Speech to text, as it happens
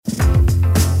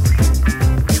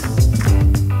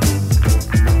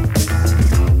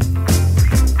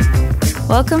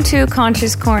Welcome to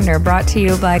Conscious Corner, brought to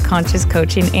you by Conscious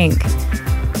Coaching, Inc.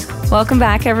 Welcome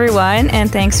back, everyone,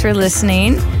 and thanks for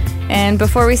listening. And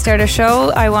before we start our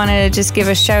show, I want to just give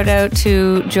a shout out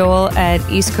to Joel at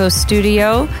East Coast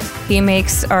Studio. He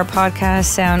makes our podcast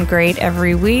sound great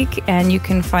every week, and you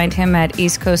can find him at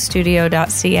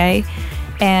eastcoaststudio.ca.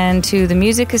 And to the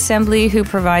Music Assembly, who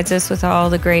provides us with all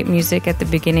the great music at the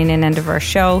beginning and end of our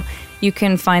show, you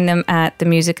can find them at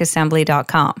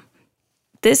themusicassembly.com.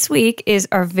 This week is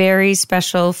our very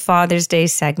special Father's Day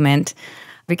segment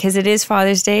because it is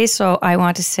Father's Day. So I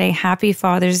want to say happy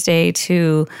Father's Day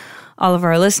to all of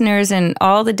our listeners and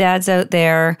all the dads out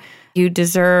there. You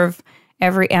deserve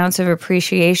every ounce of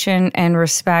appreciation and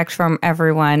respect from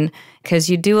everyone because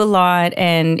you do a lot.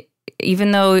 And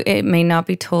even though it may not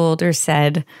be told or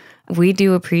said, we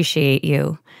do appreciate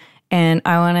you. And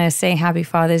I want to say happy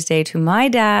Father's Day to my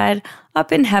dad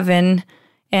up in heaven.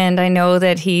 And I know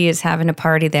that he is having a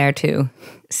party there too.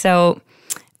 So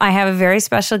I have a very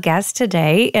special guest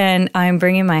today, and I'm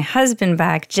bringing my husband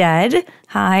back, Jed.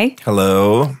 Hi.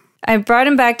 Hello. I brought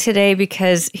him back today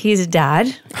because he's a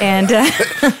dad. And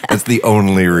that's the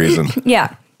only reason.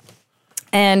 Yeah.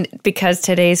 And because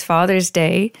today's Father's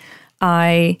Day,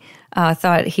 I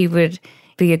thought he would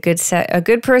be a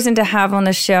good person to have on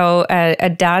the show, a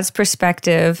dad's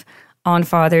perspective on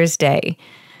Father's Day.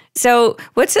 So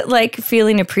what's it like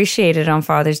feeling appreciated on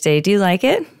Father's Day? Do you like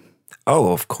it?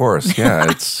 Oh, of course.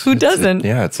 Yeah. It's Who doesn't?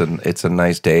 It's a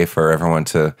nice day for everyone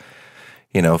to,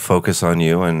 focus on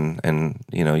you and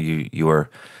you are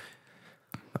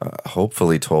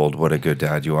hopefully told what a good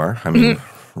dad you are. I mean,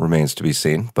 remains to be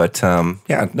seen. But I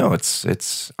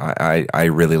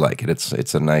really like it.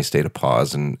 It's a nice day to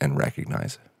pause and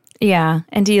recognize it. Yeah.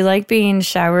 And do you like being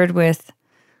showered with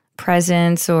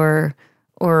presents or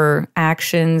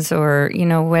actions or,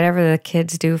 whatever the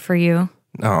kids do for you?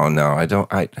 No, I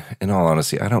don't. In all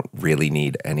honesty, I don't really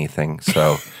need anything.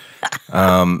 So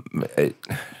I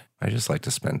just like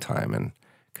to spend time and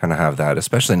kind of have that,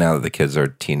 especially now that the kids are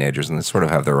teenagers and they sort of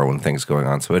have their own things going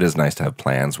on. So it is nice to have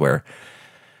plans where,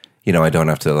 I don't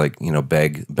have to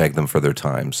beg them for their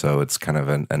time. So it's kind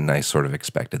of a nice sort of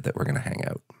expected that we're going to hang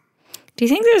out. Do you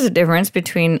think there's a difference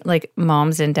between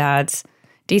moms and dads?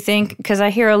 Do you think, because I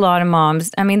hear a lot of moms,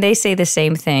 I mean, they say the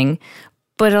same thing,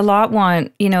 but a lot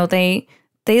want, they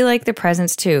like the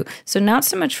presents too. So not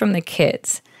so much from the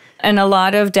kids. And a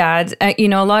lot of dads, a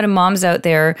lot of moms out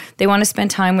there, they want to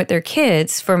spend time with their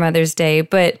kids for Mother's Day,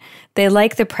 but they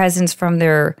like the presents from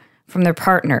their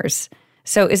partners.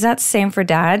 So is that the same for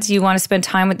dads? You want to spend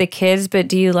time with the kids, but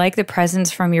do you like the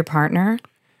presents from your partner?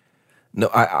 No,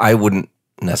 I wouldn't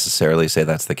necessarily say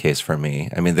that's the case for me.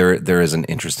 I mean, there is an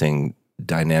interesting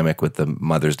dynamic with the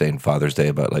Mother's Day and Father's Day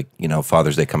about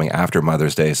Father's Day coming after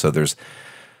Mother's Day. So there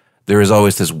is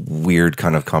always this weird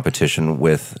kind of competition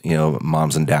with,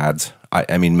 moms and dads.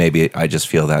 I mean, maybe I just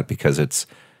feel that because it's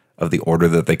of the order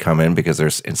that they come in because they're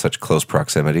in such close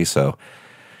proximity. So,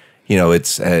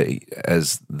 it's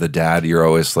as the dad, you're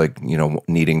always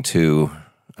needing to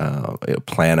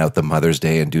plan out the Mother's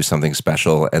Day and do something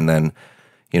special. And then,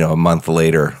 a month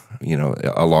later,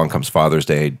 along comes Father's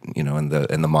Day, and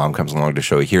the mom comes along to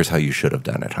show you, here's how you should have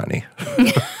done it, honey.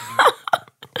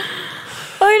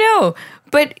 I know,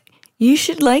 but you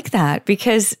should like that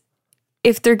because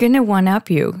if they're going to one-up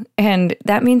you, and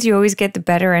that means you always get the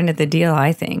better end of the deal,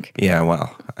 I think. Yeah,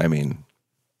 well, I mean,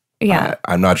 yeah,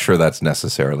 I'm not sure that's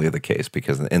necessarily the case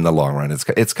because in the long run,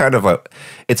 it's kind of a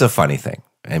funny thing.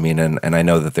 I mean, and I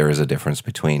know that there is a difference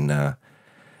between.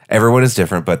 Everyone is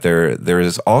different, but there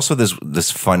is also this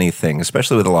funny thing,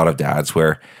 especially with a lot of dads,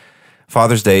 where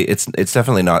Father's Day, it's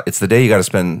definitely not. It's the day you got to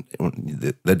spend,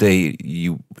 the day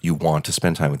you want to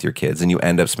spend time with your kids, and you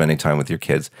end up spending time with your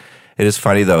kids. It is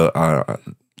funny though,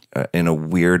 in a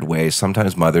weird way.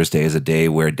 Sometimes Mother's Day is a day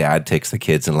where dad takes the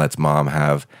kids and lets mom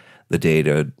have the day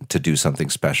to do something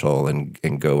special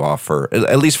and go off for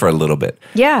at least for a little bit.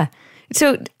 Yeah.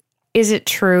 So. Is it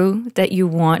true that you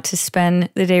want to spend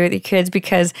the day with your kids?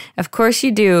 Because of course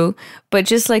you do, but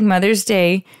just like Mother's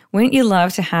Day, wouldn't you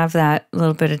love to have that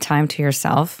little bit of time to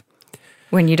yourself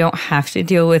when you don't have to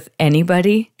deal with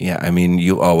anybody? Yeah, I mean,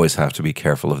 you always have to be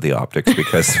careful of the optics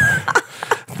because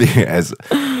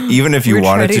even if you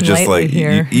wanted to just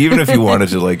even if you wanted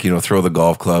to throw the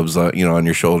golf clubs on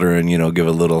your shoulder and give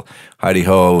a little hidey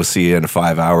ho, see you in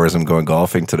 5 hours, I'm going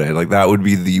golfing today. That would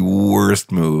be the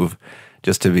worst move.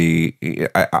 Just to be,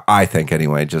 I think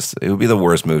anyway, it would be the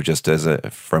worst move just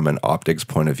from an optics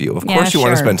point of view. Of course you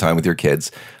want to spend time with your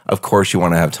kids. Of course you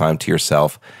want to have time to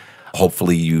yourself.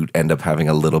 Hopefully you end up having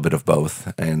a little bit of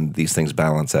both and these things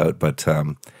balance out. But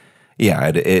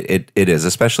Yeah, it is,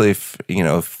 especially if,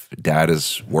 if dad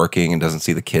is working and doesn't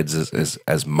see the kids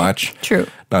as much. True.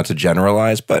 Not to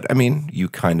generalize, but I mean, you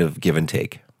kind of give and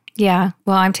take. Yeah.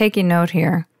 Well, I'm taking note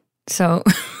here. So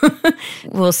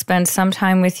we'll spend some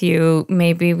time with you.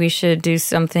 Maybe we should do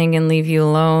something and leave you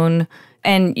alone.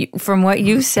 And from what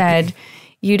you said,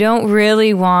 you don't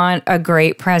really want a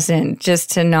great present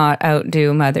just to not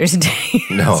outdo Mother's Day.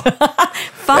 No.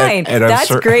 Fine. And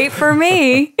that's great for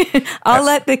me. I'll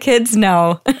let the kids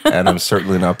know. And I'm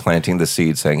certainly not planting the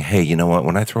seed saying, hey, you know what?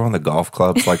 When I throw on the golf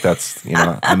clubs, like that's,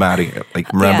 I'm out of here.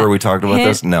 Like, remember we talked about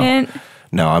this? No.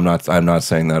 No, I'm not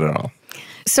saying that at all.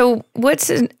 So what's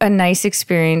a nice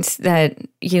experience that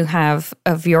you have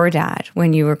of your dad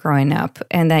when you were growing up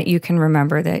and that you can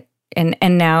remember that, and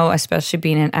now, especially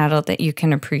being an adult, that you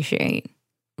can appreciate?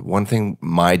 One thing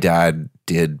my dad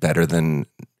did better than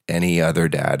any other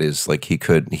dad is like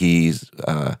he's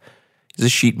a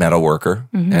sheet metal worker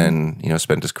and,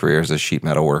 spent his career as a sheet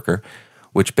metal worker,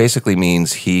 which basically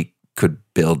means he could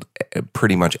build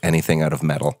pretty much anything out of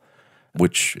metal,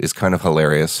 which is kind of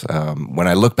hilarious. When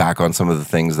I look back on some of the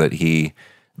things that he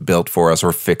built for us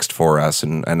or fixed for us,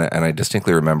 and I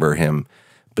distinctly remember him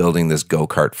building this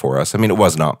go-kart for us. I mean, it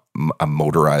was not a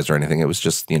motorized or anything. It was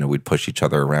just, we'd push each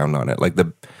other around on it. Like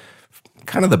the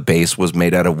base was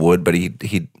made out of wood, but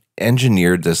he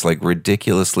engineered this like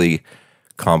ridiculously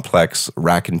complex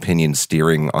rack and pinion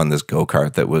steering on this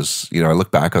go-kart that was, I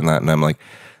look back on that and I'm like,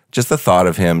 just the thought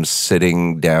of him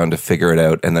sitting down to figure it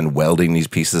out and then welding these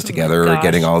pieces together or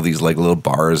getting all these like little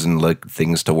bars and like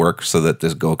things to work so that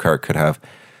this go-kart could have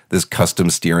this custom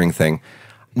steering thing.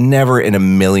 Never in a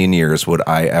million years would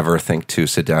I ever think to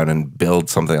sit down and build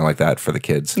something like that for the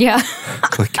kids. Yeah.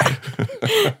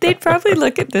 They'd probably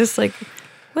look at this like,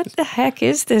 what the heck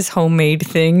is this homemade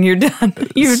thing you've done?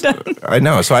 I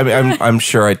know. So I'm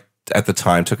sure I at the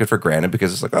time took it for granted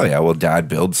because it's like, oh yeah, well, dad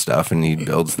builds stuff and he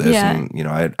builds this, and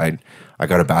I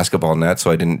got a basketball net,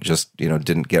 so I didn't just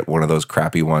didn't get one of those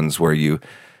crappy ones where you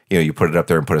put it up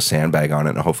there and put a sandbag on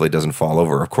it and hopefully it doesn't fall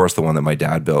over. Of course, the one that my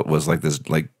dad built was like this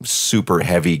like super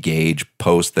heavy gauge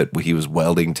post that he was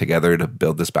welding together to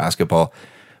build this basketball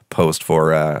post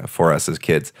for us as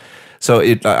kids. So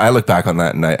I look back on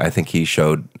that and I think he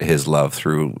showed his love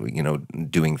through,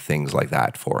 doing things like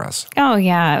that for us. Oh,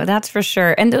 yeah, that's for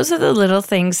sure. And those are the little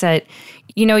things that,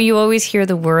 you always hear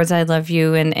the words, I love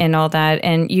you and all that.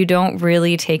 And you don't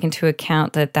really take into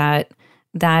account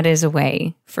that is a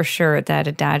way for sure that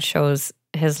a dad shows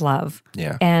his love.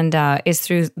 Yeah. And is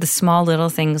through the small little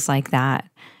things like that.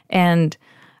 And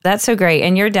that's so great.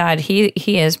 And your dad,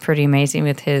 he is pretty amazing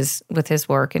with his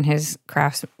work and his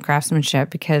craftsmanship,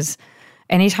 because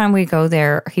anytime we go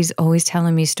there, he's always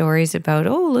telling me stories about,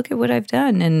 oh, look at what I've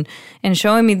done and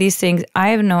showing me these things. I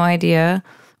have no idea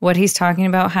what he's talking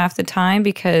about half the time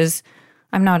because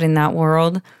I'm not in that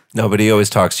world. No, but he always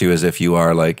talks to you as if you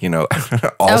are like,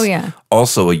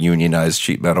 also a unionized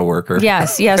sheet metal worker.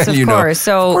 Yes, of course.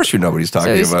 So of course you know what he's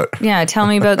talking about. Yeah, tell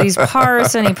me about these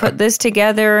parts, and he put this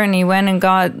together, and he went and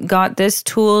got this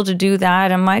tool to do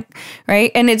that. I'm like, right?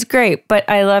 And it's great, but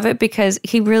I love it because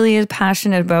he really is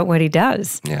passionate about what he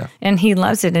does. Yeah. And he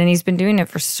loves it, and he's been doing it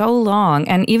for so long.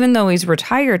 And even though he's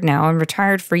retired now and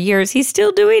retired for years, he's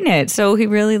still doing it. So he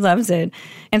really loves it.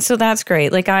 And so that's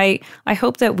great. Like I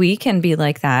hope that we can be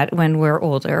like that when we're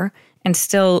older and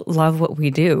still love what we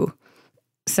do.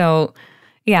 So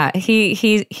yeah,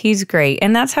 he's great.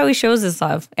 And that's how he shows his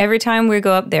love. Every time we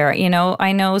go up there,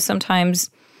 I know sometimes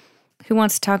he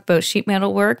wants to talk about sheet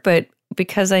metal work, but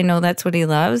because I know that's what he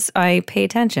loves, I pay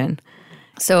attention.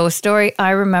 So a story I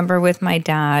remember with my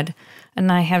dad,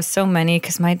 and I have so many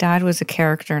because my dad was a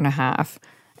character and a half.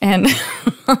 And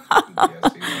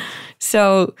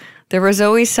so there was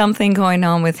always something going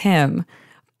on with him.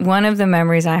 One of the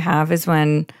memories I have is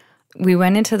when we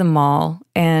went into the mall,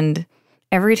 and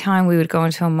every time we would go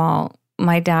into a mall,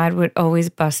 my dad would always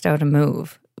bust out a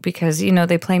move because,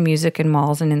 they play music in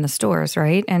malls and in the stores,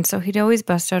 right? And so he'd always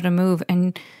bust out a move,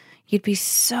 and you'd be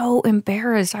so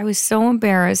embarrassed. I was so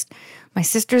embarrassed. My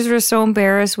sisters were so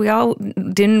embarrassed. We all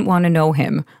didn't want to know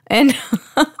him. And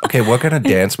okay, what kind of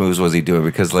dance moves was he doing?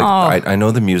 Because I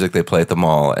know the music they play at the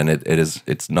mall, and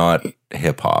it's not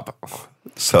hip hop.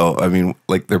 So I mean,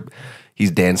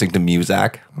 he's dancing to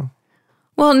Muzak.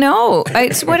 Well, no,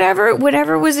 it's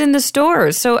whatever was in the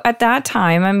stores. So at that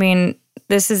time, I mean,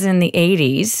 this is in the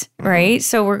 80s, right?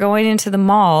 So we're going into the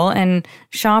mall and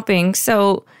shopping.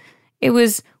 So it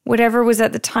was whatever was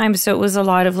at the time. So it was a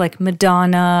lot of like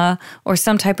Madonna or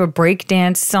some type of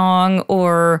breakdance song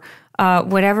or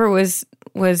whatever was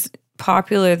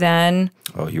popular then.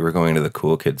 Oh, you were going to the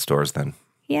cool kid stores then.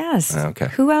 Yes. Okay.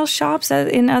 Who else shops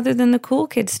in other than the cool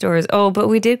kid stores? Oh, but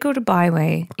we did go to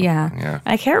Byway. Yeah.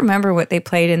 I can't remember what they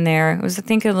played in there. It was, I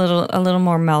think, a little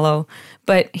more mellow.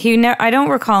 But I don't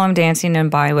recall him dancing in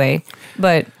Byway.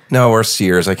 But no, or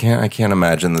Sears. I can't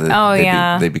imagine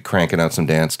that. They'd be cranking out some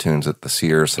dance tunes at the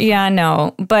Sears. Yeah,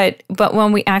 no. But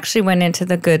when we actually went into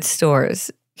the good stores,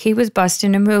 he was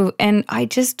busting a move, and I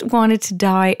just wanted to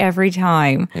die every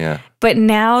time. Yeah. But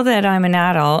now that I'm an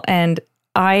adult and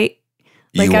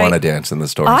you want to dance in the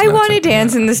stores. I want to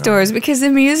dance in the stores because the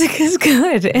music is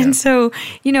good. Yeah. And so,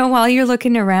 while you're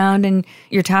looking around and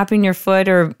you're tapping your foot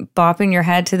or bopping your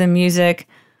head to the music,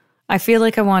 I feel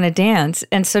like I want to dance.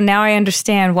 And so now I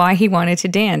understand why he wanted to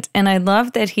dance. And I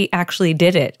love that he actually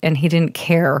did it and he didn't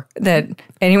care that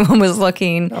anyone was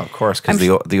looking. No, of course, because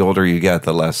the older you get,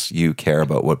 the less you care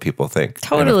about what people think.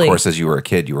 Totally. And of course, as you were a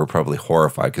kid, you were probably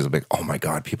horrified because like, oh my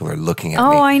God, people are looking at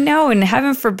me. Oh, I know. And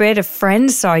heaven forbid a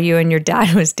friend saw you and your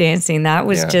dad was dancing. That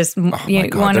was just... Oh my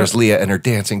God, there's Leah and her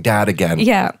dancing dad again.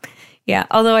 Yeah. Yeah.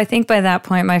 Although I think by that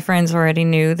point, my friends already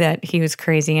knew that he was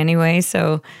crazy anyway,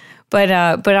 so... But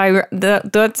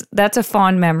that's a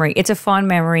fond memory. It's a fond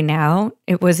memory now.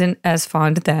 It wasn't as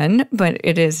fond then, but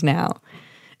it is now.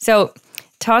 So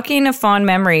talking of fond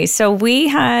memories, so we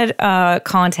had a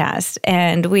contest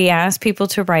and we asked people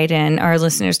to write in, our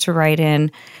listeners to write in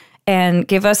and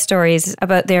give us stories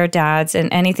about their dads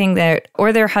and anything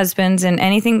or their husbands and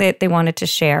anything that they wanted to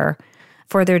share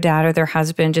for their dad or their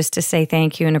husband, just to say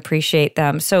thank you and appreciate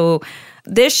them. So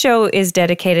this show is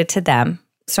dedicated to them.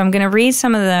 So I'm going to read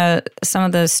some of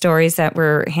the stories that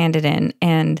were handed in,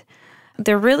 and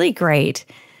they're really great.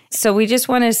 So we just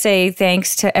want to say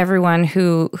thanks to everyone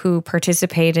who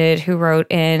participated, who wrote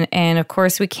in, and of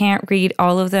course we can't read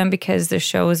all of them because the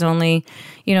show is only,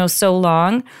 so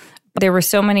long. There were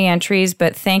so many entries,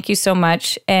 but thank you so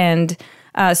much. And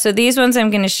so these ones I'm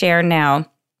going to share now.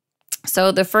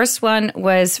 So the first one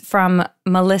was from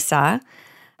Melissa,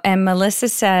 and Melissa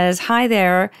says, "Hi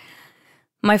there.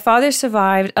 My father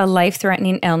survived a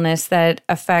life-threatening illness that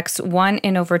affects 1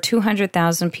 in over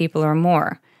 200,000 people or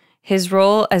more. His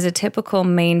role as a typical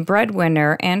main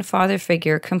breadwinner and father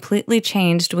figure completely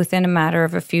changed within a matter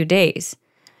of a few days.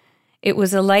 It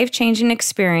was a life-changing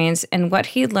experience, and what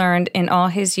he learned in all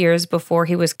his years before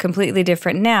he was completely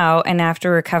different now and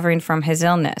after recovering from his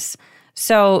illness."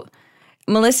 So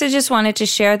Melissa just wanted to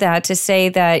share that to say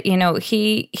that,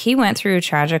 he went through a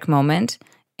tragic moment,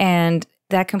 and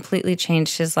that completely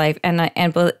changed his life, and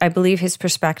I believe his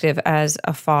perspective as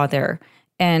a father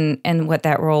and what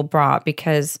that role brought,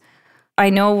 because I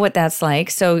know what that's like.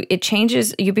 So it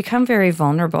changes. You become very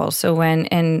vulnerable. So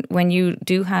when you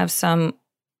do have some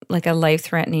like a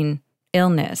life-threatening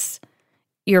illness,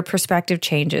 your perspective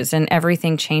changes and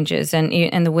everything changes,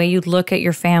 and the way you look at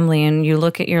your family and you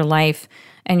look at your life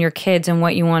and your kids and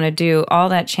what you want to do, all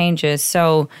that changes.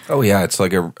 So it's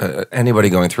like anybody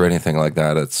going through anything like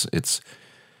that. It's.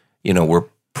 We're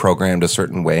programmed a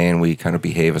certain way and we kind of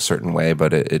behave a certain way,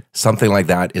 but something like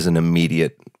that is an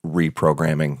immediate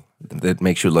reprogramming that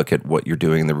makes you look at what you're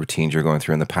doing, the routines you're going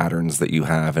through and the patterns that you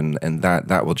have. And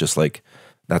that will just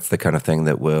that's the kind of thing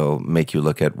that will make you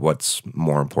look at what's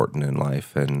more important in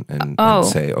life and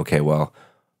say, okay, well,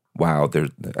 wow,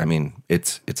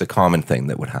 it's a common thing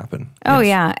that would happen. Oh,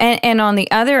 yes. Yeah. And on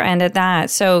the other end of that,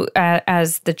 so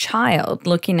as the child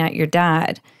looking at your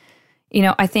dad,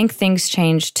 I think things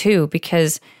change too,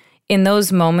 because in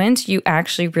those moments you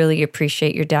actually really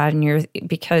appreciate your dad,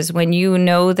 because when you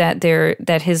know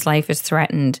that his life is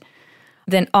threatened,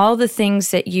 then all the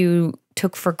things that you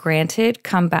took for granted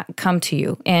come to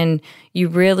you, and you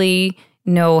really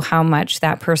know how much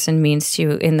that person means to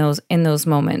you in those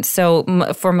moments. So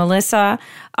for Melissa,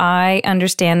 I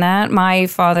understand that. My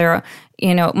father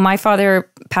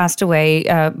passed away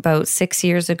about 6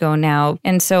 years ago now.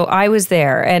 And so I was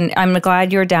there, and I'm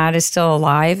glad your dad is still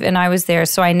alive, and I was there.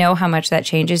 So I know how much that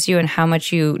changes you and how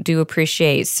much you do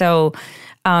appreciate. So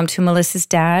to Melissa's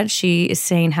dad, she is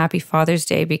saying Happy Father's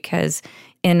Day, because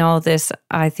in all this,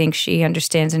 I think she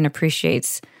understands and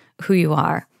appreciates who you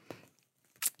are.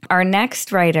 Our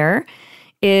next writer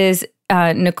is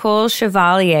Nicole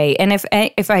Chevalier. And if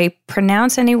I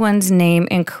pronounce anyone's name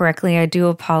incorrectly, I do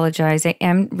apologize. I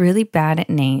am really bad at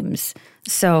names.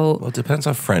 So, well, it depends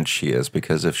how French she is,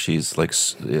 because if she's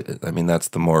that's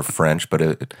the more French,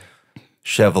 but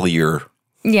Chevalier.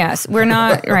 Yes, we're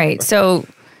not right. So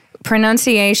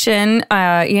pronunciation,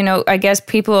 I guess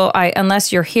people,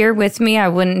 unless you're here with me, I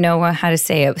wouldn't know how to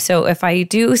say it. So if I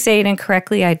do say it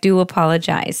incorrectly, I do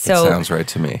apologize. So it sounds right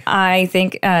to me. I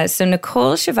think, so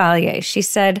Nicole Chevalier, she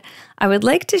said, "I would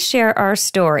like to share our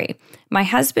story. My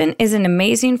husband is an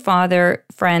amazing father,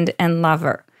 friend, and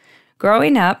lover.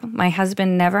 Growing up, my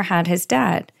husband never had his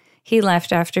dad. He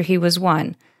left after he was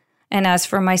 1. And as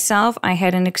for myself, I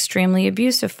had an extremely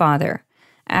abusive father.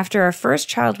 After our first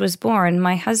child was born,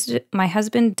 my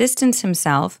husband distanced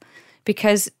himself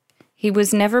because he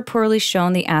was never poorly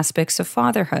shown the aspects of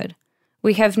fatherhood.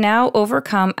 We have now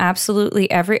overcome absolutely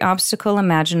every obstacle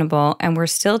imaginable, and we're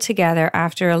still together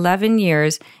after 11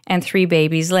 years and 3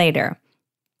 babies later.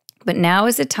 But now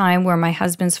is a time where my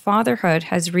husband's fatherhood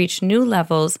has reached new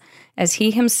levels, as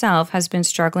he himself has been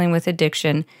struggling with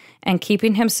addiction and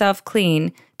keeping himself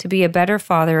clean to be a better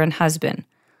father and husband.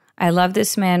 I love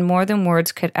this man more than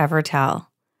words could ever tell.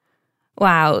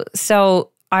 Wow.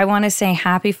 So I want to say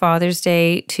happy Father's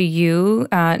Day to you,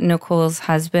 Nicole's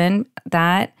husband.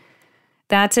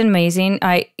 That's amazing.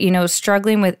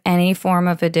 Struggling with any form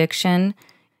of addiction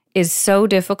is so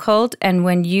difficult. And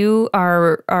when you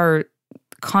are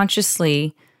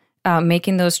consciously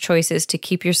making those choices to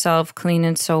keep yourself clean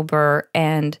and sober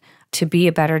and to be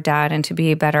a better dad and to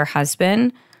be a better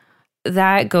husband,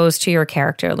 that goes to your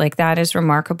character. Like, that is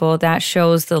remarkable. That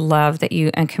shows the love that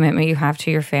you and commitment you have to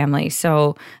your family.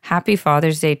 So happy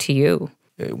Father's Day to you.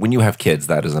 When you have kids,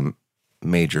 that is a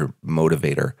major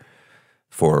motivator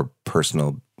for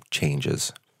personal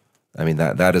changes. I mean,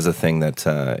 that is a thing that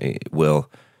will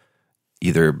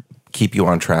either keep you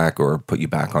on track or put you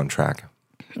back on track.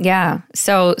 Yeah.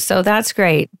 So that's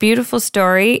great. Beautiful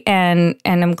story. And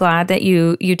I'm glad that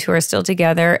you two are still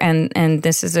together and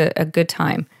this is a good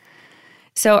time.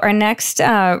 So our next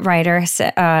writer,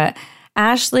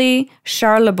 Ashley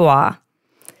Charlebois,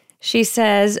 she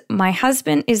says, my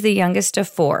husband is the youngest of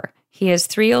 4. He has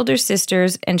 3 older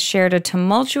sisters and shared a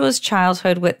tumultuous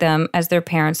childhood with them as their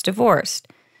parents divorced.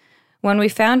 When we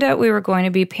found out we were going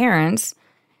to be parents,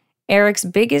 Eric's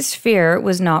biggest fear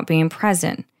was not being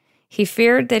present. He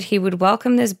feared that he would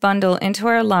welcome this bundle into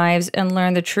our lives and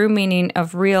learn the true meaning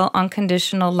of real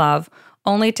unconditional love,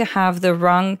 only to have the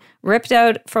rug ripped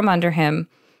out from under him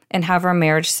and have our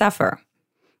marriage suffer.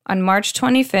 On March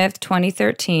 25th,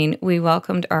 2013, we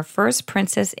welcomed our first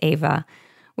Princess Ava,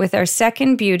 with our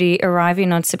second beauty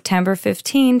arriving on September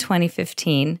 15,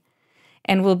 2015,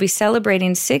 and we'll be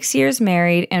celebrating 6 years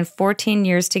married and 14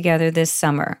 years together this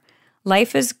summer.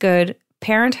 Life is good,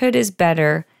 parenthood is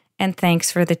better, and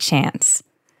thanks for the chance.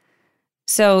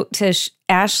 So to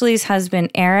Ashley's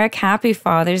husband, Eric, happy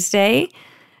Father's Day.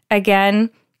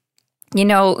 Again,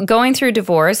 going through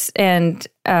divorce and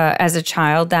as a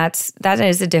child, that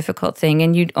is a difficult thing.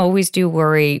 And you always do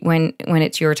worry when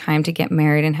it's your time to get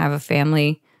married and have a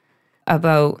family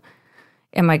about,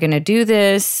 am I going to do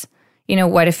this?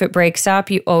 What if it breaks up?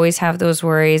 You always have those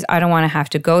worries. I don't want to have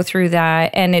to go through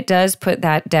that. And it does put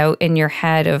that doubt in your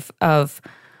head of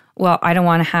well, I don't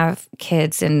want to have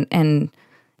kids and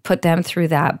put them through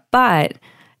that. But,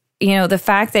 the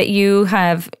fact that you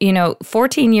have,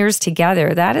 14 years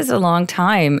together, that is a long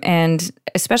time. And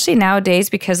especially nowadays,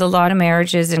 because a lot of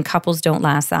marriages and couples don't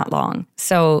last that long.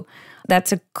 So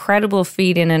that's a credible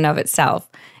feat in and of itself.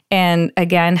 And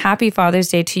again, happy Father's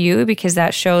Day to you, because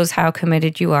that shows how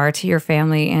committed you are to your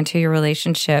family and to your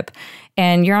relationship.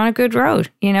 And you're on a good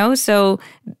road, So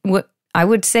what I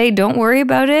would say, don't worry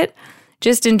about it.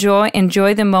 Just enjoy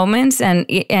the moments and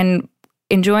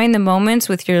enjoying the moments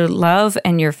with your love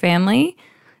and your family.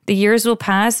 The years will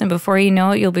pass, and before you know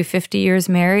it, you'll be 50 years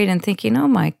married and thinking, oh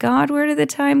my God, where did the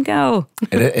time go?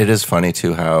 It is funny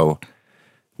too how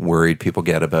worried people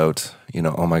get about,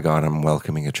 oh my God, I'm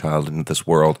welcoming a child into this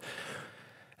world.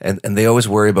 And they always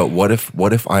worry about what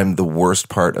if I'm the worst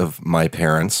part of my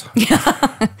parents?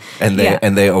 and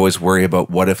they always worry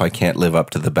about what if I can't live up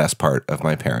to the best part of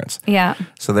my parents? Yeah.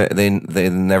 So they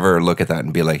never look at that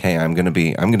and be like, hey, I'm gonna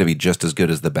be just as good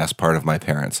as the best part of my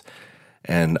parents.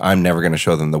 And I'm never going to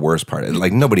show them the worst part.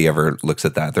 Like, nobody ever looks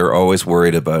at that. They're always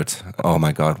worried about, oh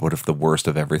my God, what if the worst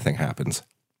of everything happens?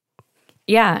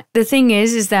 Yeah. The thing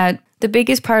is that the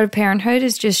biggest part of parenthood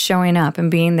is just showing up and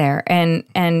being there.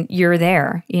 And you're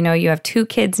there. You have 2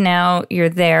 kids now, you're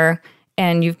there,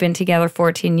 and you've been together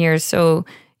 14 years. So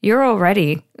you're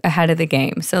already ahead of the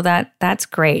game. So that's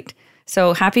great.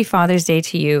 So happy Father's Day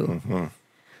to you. Mm-hmm.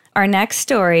 Our next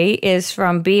story is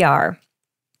from BR.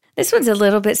 This one's a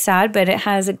little bit sad, but it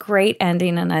has a great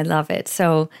ending and I love it.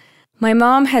 So my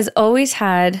mom has always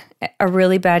had a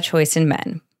really bad choice in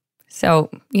men. So,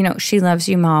 she loves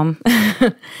you, Mom.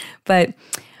 But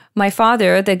my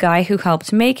father, the guy who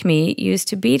helped make me, used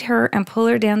to beat her and pull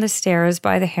her down the stairs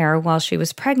by the hair while she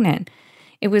was pregnant.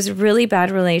 It was a really bad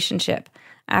relationship.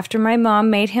 After my mom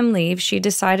made him leave, she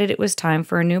decided it was time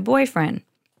for a new boyfriend.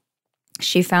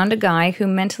 She found a guy who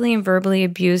mentally and verbally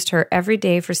abused her every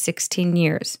day for 16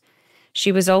 years.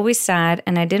 She was always sad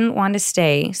and I didn't want to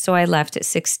stay, so I left at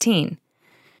 16.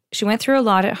 She went through a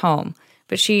lot at home,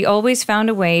 but she always found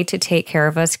a way to take care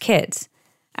of us kids.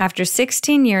 After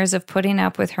 16 years of putting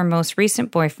up with her most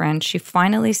recent boyfriend, she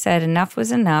finally said enough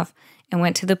was enough and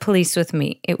went to the police with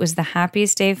me. It was the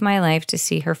happiest day of my life to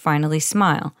see her finally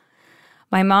smile.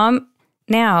 My mom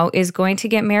now is going to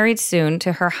get married soon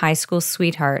to her high school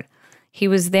sweetheart. He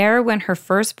was there when her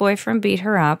first boyfriend beat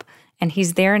her up, and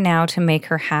he's there now to make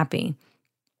her happy.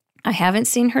 I haven't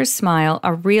seen her smile,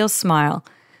 a real smile,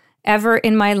 ever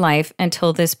in my life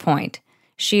until this point.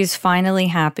 She is finally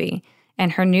happy,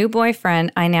 and her new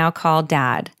boyfriend I now call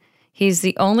Dad. He's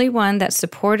the only one that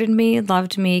supported me,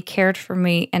 loved me, cared for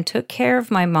me, and took care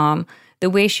of my mom the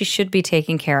way she should be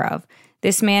taken care of.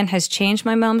 This man has changed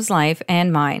my mom's life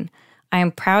and mine. I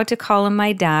am proud to call him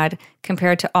my dad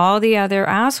compared to all the other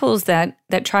assholes that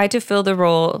tried to fill the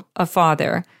role of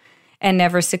father and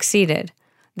never succeeded.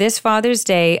 This Father's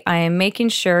Day, I am making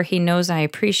sure he knows I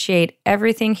appreciate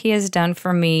everything he has done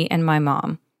for me and my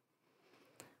mom.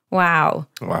 Wow.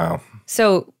 Wow.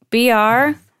 So,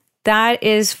 BR, that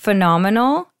is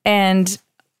phenomenal. And,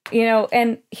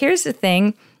 and here's the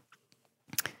thing.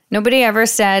 Nobody ever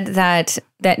said that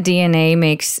DNA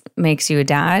makes you a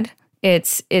dad.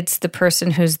 It's the person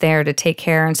who's there to take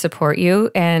care and support you.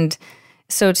 And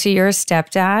so to your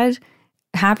stepdad,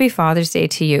 happy Father's Day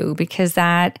to you, because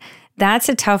that's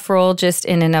a tough role just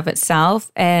in and of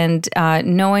itself. And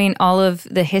knowing all of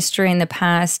the history in the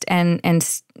past and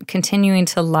continuing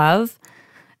to love,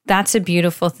 that's a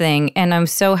beautiful thing. And I'm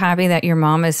so happy that your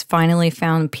mom has finally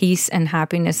found peace and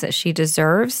happiness that she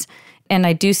deserves. And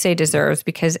I do say deserves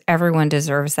because everyone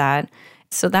deserves that.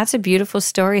 So that's a beautiful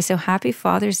story. So happy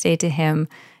Father's Day to him.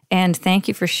 And thank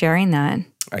you for sharing that.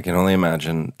 I can only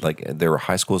imagine, like, they were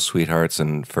high school sweethearts,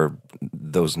 and for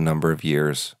those number of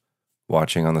years,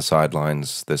 watching on the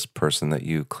sidelines, this person that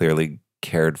you clearly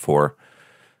cared for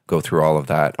go through all of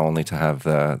that, only to have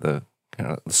the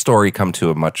story come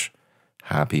to a much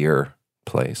happier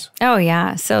place. Oh,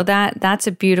 yeah. So that's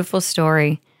a beautiful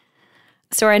story.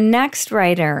 So our next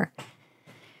writer,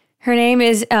 her name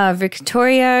is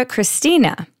Victoria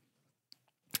Christina.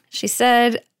 She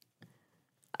said,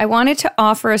 I wanted to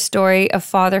offer a story of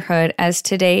fatherhood as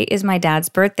today is my dad's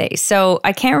birthday. So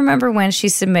I can't remember when she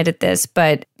submitted this,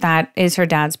 but that is her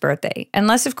dad's birthday.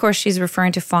 Unless, of course, she's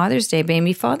referring to Father's Day.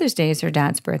 Maybe Father's Day is her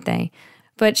dad's birthday.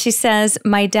 But she says,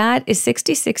 my dad is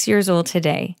 66 years old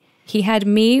today. He had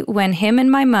me when him and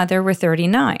my mother were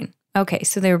 39. Okay,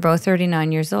 so they were both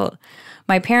 39 years old.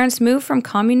 My parents moved from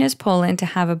communist Poland to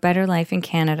have a better life in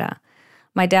Canada.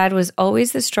 My dad was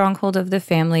always the stronghold of the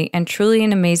family and truly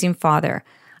an amazing father.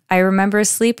 I remember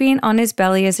sleeping on his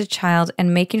belly as a child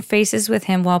and making faces with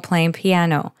him while playing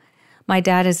piano. My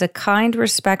dad is a kind,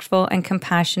 respectful, and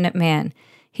compassionate man.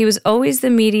 He was always the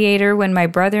mediator when my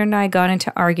brother and I got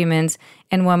into arguments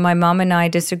and when my mom and I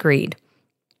disagreed.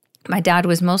 My dad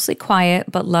was mostly quiet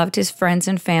but loved his friends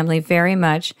and family very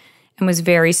much and was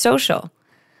very social.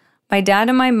 My dad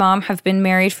and my mom have been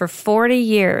married for 40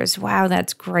 years. Wow,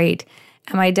 that's great.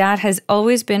 And my dad has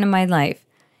always been in my life.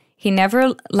 He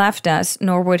never left us,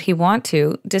 nor would he want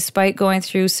to, despite going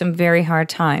through some very hard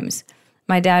times.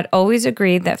 My dad always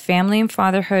agreed that family and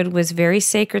fatherhood was very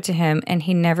sacred to him, and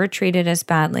he never treated us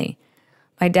badly.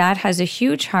 My dad has a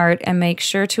huge heart and makes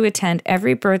sure to attend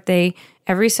every birthday,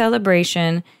 every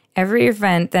celebration, every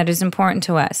event that is important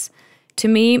to us. To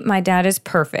me, my dad is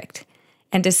perfect.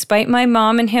 And despite my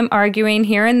mom and him arguing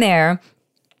here and there,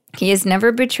 he has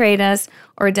never betrayed us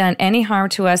or done any harm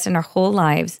to us in our whole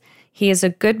lives. He is a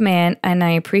good man, and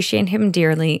I appreciate him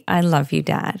dearly. I love you,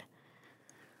 Dad.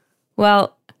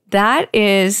 Well, that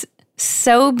is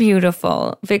so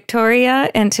beautiful, Victoria,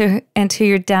 and to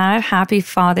your dad, happy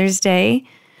Father's Day.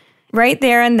 Right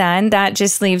there and then, that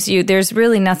just leaves you, there's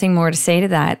really nothing more to say to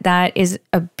that. That is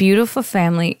a beautiful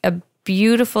family, a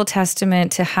beautiful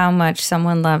testament to how much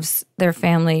someone loves their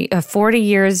family. 40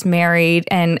 years married,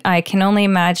 and I can only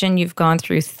imagine you've gone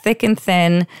through thick and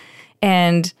thin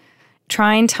and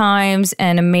trying times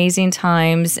and amazing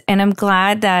times. And I'm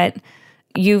glad that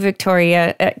you,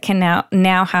 Victoria, can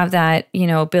now have that,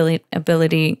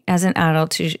 ability as an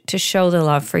adult to show the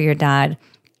love for your dad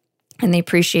and the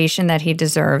appreciation that he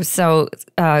deserves. So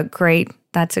great.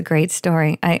 That's a great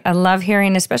story. I love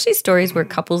hearing, especially stories where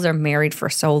couples are married for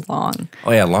so long.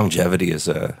 Oh yeah, longevity is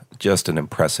just an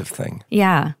impressive thing.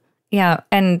 Yeah,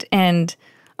 and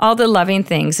all the loving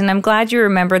things. And I'm glad you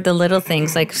remembered the little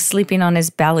things like sleeping on his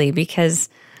belly, because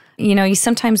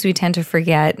sometimes we tend to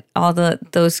forget all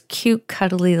those cute,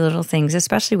 cuddly little things,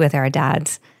 especially with our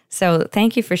dads. So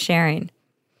thank you for sharing.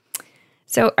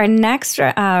 So our next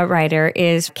writer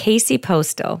is Casey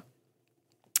Postal.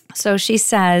 So she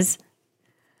says,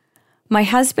 my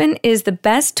husband is the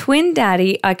best twin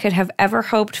daddy I could have ever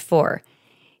hoped for.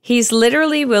 He's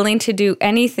literally willing to do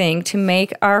anything to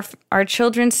make our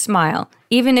children smile,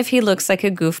 even if he looks like a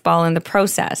goofball in the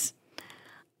process.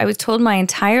 I was told my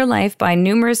entire life by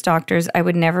numerous doctors I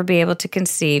would never be able to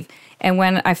conceive. And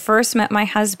when I first met my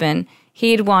husband,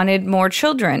 he had wanted more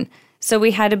children. So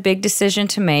we had a big decision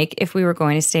to make if we were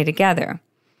going to stay together.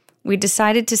 We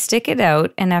decided to stick it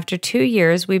out, and after 2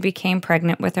 years, we became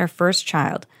pregnant with our first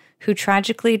child, who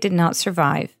tragically did not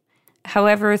survive.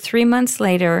 However, 3 months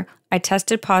later, I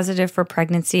tested positive for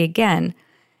pregnancy again,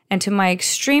 and to my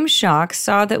extreme shock,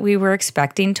 saw that we were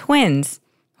expecting twins.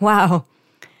 Wow.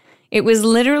 It was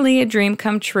literally a dream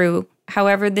come true.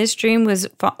 However, this dream was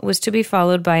to be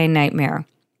followed by a nightmare.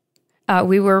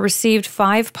 We received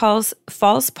 5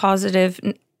 false positive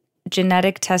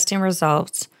genetic testing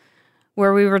results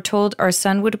where we were told our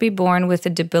son would be born with a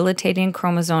debilitating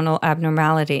chromosomal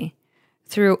abnormality.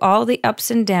 Through all the ups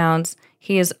and downs,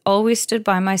 he has always stood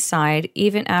by my side,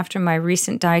 even after my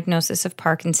recent diagnosis of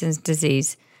Parkinson's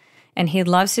disease. And he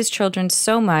loves his children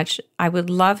so much, I would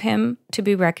love him to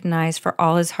be recognized for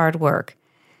all his hard work.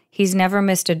 He's never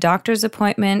missed a doctor's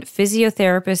appointment,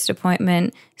 physiotherapist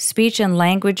appointment, speech and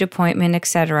language appointment,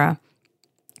 etc.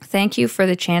 Thank you for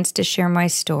the chance to share my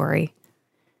story.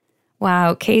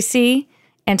 Wow, Casey,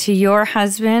 and to your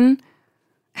husband,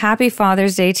 happy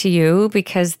Father's Day to you,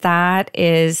 because that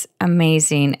is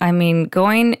amazing. I mean,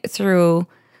 going through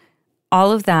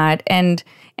all of that and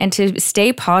to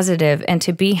stay positive and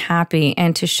to be happy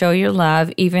and to show your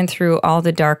love even through all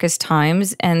the darkest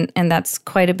times, and that's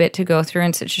quite a bit to go through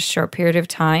in such a short period of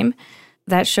time.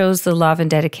 That shows the love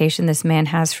and dedication this man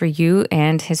has for you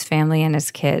and his family and his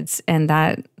kids, and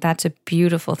that's a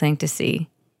beautiful thing to see.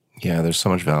 Yeah, there's so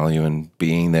much value in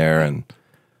being there and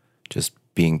just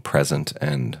being present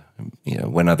and,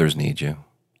 when others need you.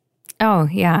 Oh,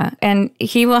 yeah. And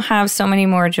he will have so many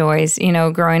more joys,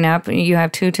 growing up. You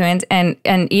have 2 twins. And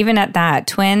even at that,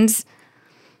 twins,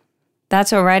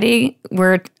 that's already,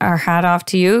 we're our hat off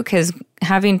to you, because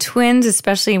having twins,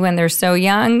 especially when they're so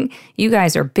young, you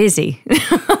guys are busy.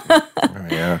 Oh,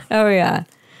 yeah. Oh, yeah.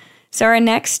 So our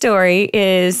next story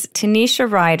is Tanisha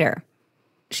Ryder.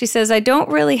 She says, I don't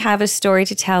really have a story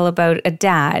to tell about a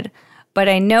dad, but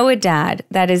I know a dad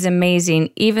that is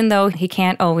amazing, even though he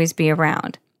can't always be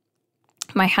around.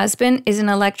 My husband is an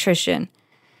electrician,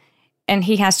 and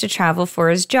he has to travel for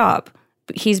his job.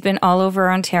 He's been all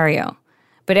over Ontario.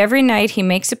 But every night he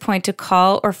makes a point to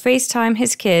call or FaceTime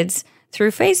his kids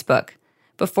through Facebook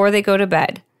before they go to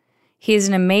bed. He is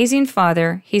an amazing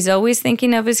father. He's always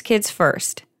thinking of his kids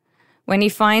first. When he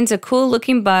finds a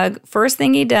cool-looking bug, first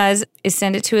thing he does is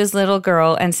send it to his little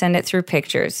girl and send it through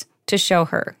pictures to show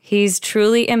her. He's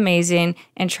truly amazing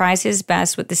and tries his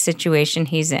best with the situation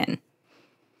he's in.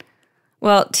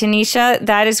 Well, Tanisha,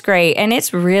 that is great. And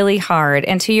it's really hard.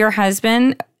 And to your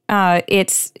husband,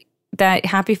 it's that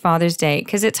happy Father's Day,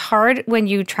 because it's hard when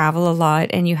you travel a lot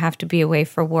and you have to be away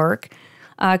for work,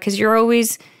 because you're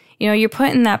always, you're put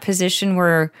in that position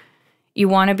where you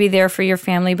want to be there for your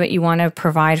family, but you want to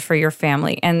provide for your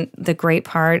family. And the great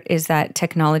part is that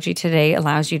technology today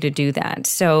allows you to do that.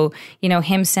 So,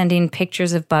 him sending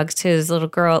pictures of bugs to his little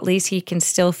girl, at least he can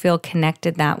still feel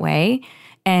connected that way.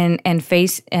 And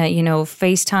FaceTiming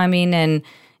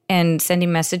and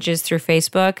sending messages through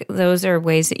Facebook, those are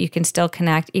ways that you can still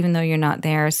connect even though you're not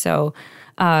there. So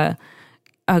a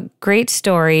great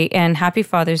story, and happy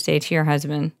Father's Day to your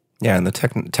husband. Yeah, and the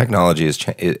technology has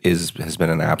been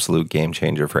an absolute game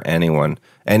changer for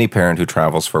any parent who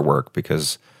travels for work,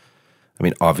 because,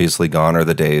 obviously gone are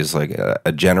the days, like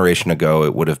a generation ago,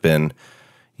 it would have been,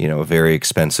 very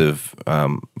expensive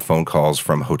phone calls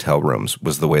from hotel rooms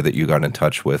was the way that you got in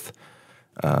touch with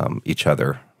each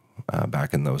other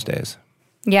back in those days.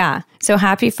 Yeah, so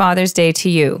happy Father's Day to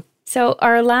you. So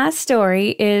our last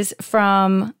story is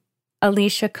from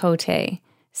Alicia Cote.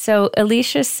 So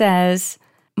Alicia says,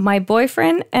 my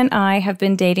boyfriend and I have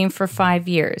been dating for 5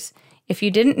 years. If you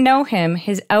didn't know him,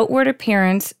 his outward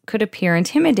appearance could appear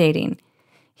intimidating.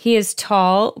 He is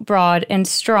tall, broad, and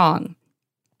strong.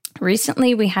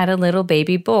 Recently, we had a little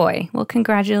baby boy. Well,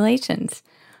 congratulations.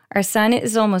 Our son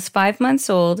is almost 5 months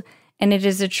old, and it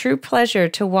is a true pleasure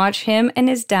to watch him and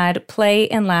his dad play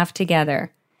and laugh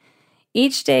together.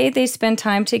 Each day they spend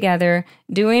time together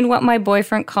doing what my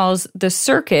boyfriend calls the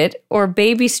circuit, or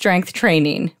baby strength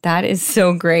training. That is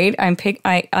so great. I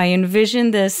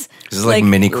envision this. This is like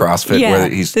mini CrossFit, yeah, where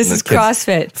he's this is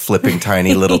CrossFit, flipping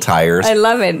tiny little tires. I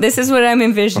love it. This is what I'm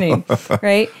envisioning,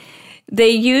 right? They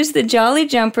use the Jolly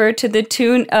Jumper to the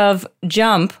tune of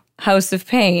Jump, House of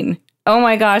Pain. Oh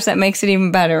my gosh, that makes it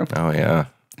even better. Oh yeah.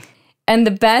 And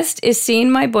the best is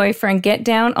seeing my boyfriend get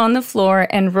down on the floor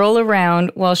and roll around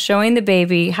while showing the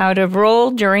baby how to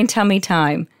roll during tummy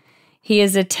time. He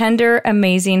is a tender,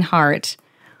 amazing heart.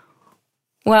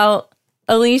 Well,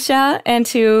 Alicia, and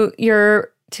to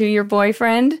your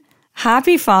boyfriend,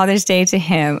 happy Father's Day to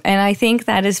him. And I think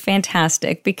that is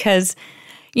fantastic because,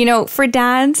 you know, for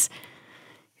dads,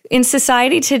 in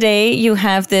society today, you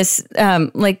have this,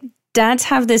 dads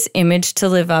have this image to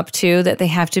live up to, that they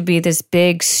have to be this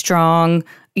big, strong,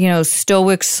 you know,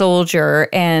 stoic soldier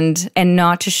and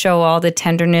not to show all the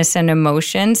tenderness and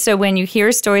emotion. So when you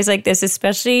hear stories like this,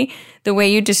 especially the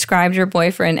way you described your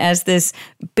boyfriend as this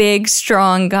big,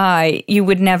 strong guy, you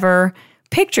would never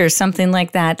picture something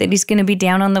like that he's going to be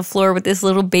down on the floor with this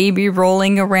little baby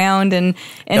rolling around and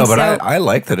no, but so, I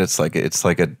like that it's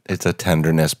a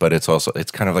tenderness, but it's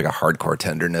kind of like a hardcore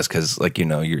tenderness because, like, you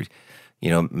know, you're, you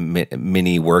know,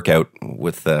 mini workout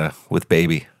with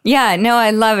baby. Yeah, no,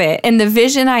 I love it. And the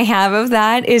vision I have of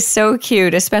that is so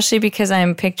cute, especially because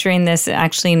I'm picturing this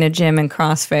actually in a gym and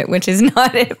CrossFit, which is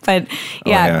not it. But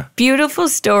yeah, beautiful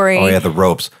story. Oh, yeah, the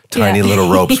ropes. Tiny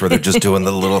little ropes where they're just doing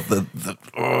the little...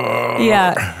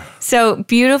 Yeah. So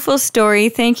beautiful story.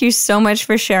 Thank you so much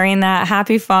for sharing that.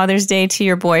 Happy Father's Day to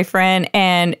your boyfriend,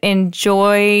 and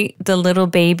enjoy the little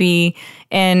baby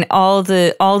and all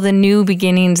the new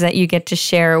beginnings that you get to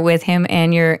share with him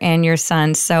and your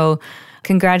son. So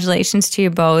congratulations to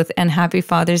you both, and happy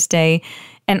Father's Day.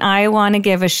 And I want to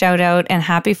give a shout out and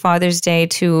happy Father's Day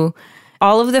to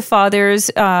all of the fathers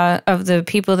of the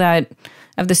people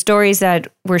of the stories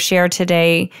that were shared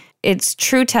today. It's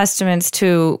true testaments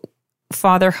to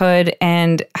fatherhood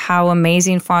and how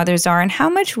amazing fathers are and how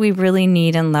much we really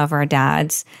need and love our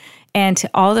dads. And to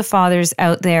all the fathers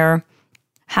out there,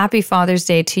 happy Father's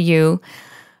Day to you.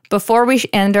 Before we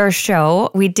end our show,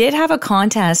 we did have a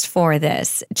contest for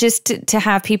this, just to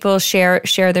have people share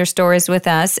their stories with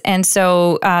us. And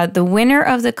so the winner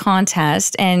of the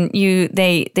contest, and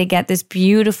they get this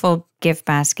beautiful gift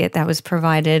basket that was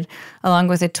provided along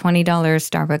with a $20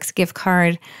 Starbucks gift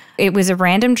card. It was a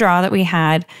random draw that we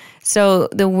had. So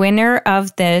the winner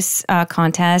of this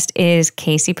contest is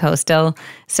Casey Postal.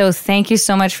 So thank you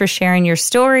so much for sharing your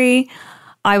story.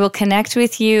 I will connect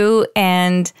with you,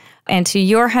 and to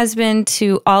your husband,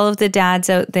 to all of the dads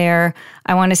out there,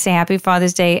 I want to say happy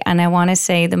Father's Day. And I want to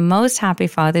say the most happy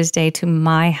Father's Day to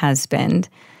my husband,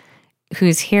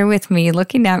 who's here with me,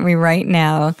 looking at me right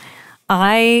now.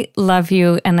 I love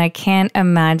you, and I can't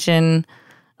imagine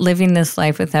living this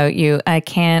life without you. I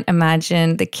can't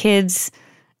imagine the kids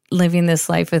living this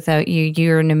life without you.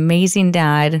 You're an amazing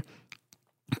dad.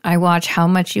 I watch how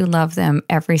much you love them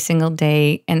every single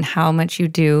day and how much you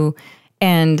do.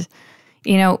 And,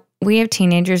 you know, we have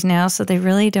teenagers now, so they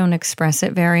really don't express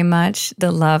it very much,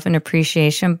 the love and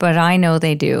appreciation, but I know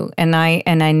they do. And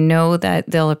I know that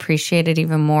they'll appreciate it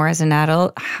even more as an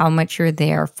adult, how much you're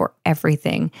there for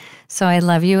everything. So I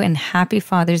love you, and happy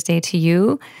Father's Day to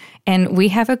you. And we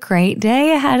have a great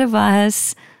day ahead of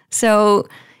us. So,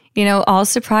 you know, all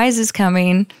surprises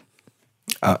coming.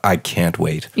 I can't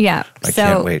wait. Yeah. I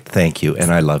can't wait. Thank you.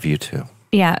 And I love you too.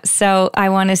 Yeah. So I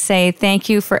want to say thank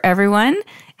you for everyone.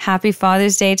 Happy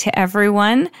Father's Day to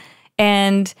everyone.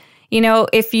 And, you know,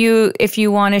 if you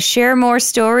want to share more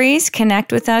stories,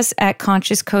 connect with us at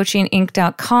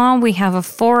consciouscoachinginc.com. We have a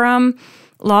forum.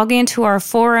 Log into our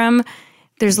forum.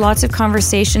 There's lots of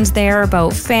conversations there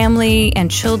about family and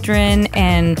children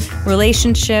and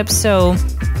relationships. So,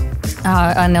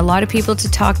 and a lot of people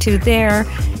to talk to there.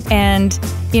 And,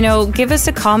 you know, give us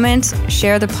a comment,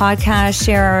 share the podcast,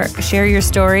 share your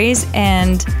stories,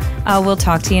 and we'll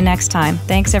talk to you next time.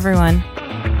 Thanks, everyone.